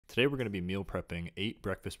Today we're going to be meal prepping 8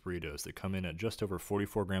 breakfast burritos that come in at just over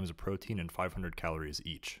 44 grams of protein and 500 calories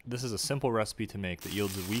each. This is a simple recipe to make that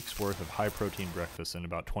yields a week's worth of high protein breakfast in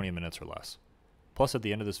about 20 minutes or less. Plus at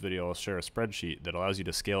the end of this video I'll share a spreadsheet that allows you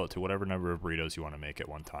to scale it to whatever number of burritos you want to make at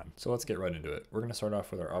one time. So let's get right into it. We're going to start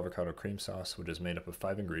off with our avocado cream sauce, which is made up of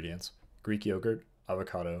 5 ingredients: Greek yogurt,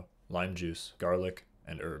 avocado, lime juice, garlic,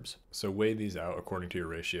 and herbs. So weigh these out according to your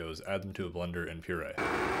ratios, add them to a blender and puree.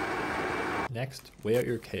 Next, weigh out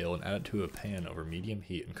your kale and add it to a pan over medium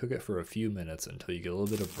heat and cook it for a few minutes until you get a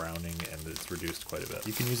little bit of browning and it's reduced quite a bit.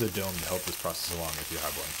 You can use a dome to help this process along if you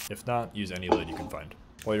have one. If not, use any lid you can find.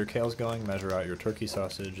 While your kale's going, measure out your turkey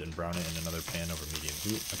sausage and brown it in another pan over medium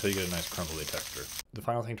heat until you get a nice crumbly texture. The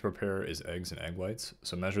final thing to prepare is eggs and egg whites,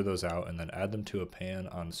 so measure those out and then add them to a pan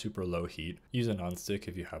on super low heat. Use a nonstick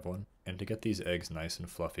if you have one. And to get these eggs nice and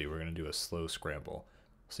fluffy, we're going to do a slow scramble.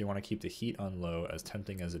 So you want to keep the heat on low, as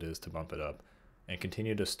tempting as it is to bump it up, and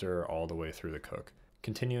continue to stir all the way through the cook.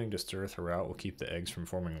 Continuing to stir throughout will keep the eggs from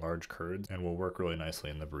forming large curds and will work really nicely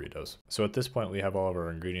in the burritos. So at this point we have all of our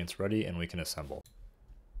ingredients ready and we can assemble.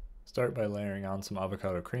 Start by layering on some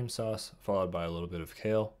avocado cream sauce, followed by a little bit of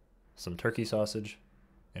kale, some turkey sausage,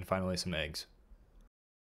 and finally some eggs.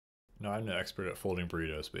 Now I'm no expert at folding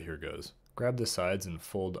burritos, but here goes. Grab the sides and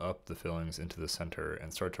fold up the fillings into the center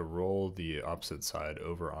and start to roll the opposite side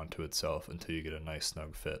over onto itself until you get a nice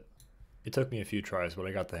snug fit. It took me a few tries, but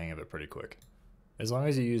I got the hang of it pretty quick. As long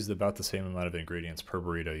as you use about the same amount of ingredients per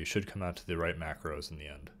burrito, you should come out to the right macros in the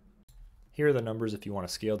end. Here are the numbers if you want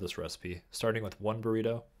to scale this recipe, starting with 1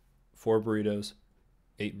 burrito, 4 burritos,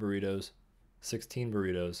 8 burritos, 16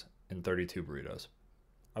 burritos, and 32 burritos.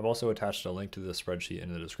 I've also attached a link to this spreadsheet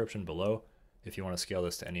in the description below if you want to scale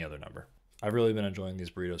this to any other number. I've really been enjoying these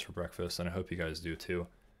burritos for breakfast, and I hope you guys do too.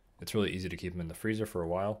 It's really easy to keep them in the freezer for a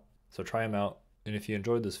while, so try them out. And if you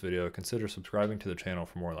enjoyed this video, consider subscribing to the channel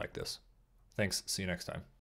for more like this. Thanks, see you next time.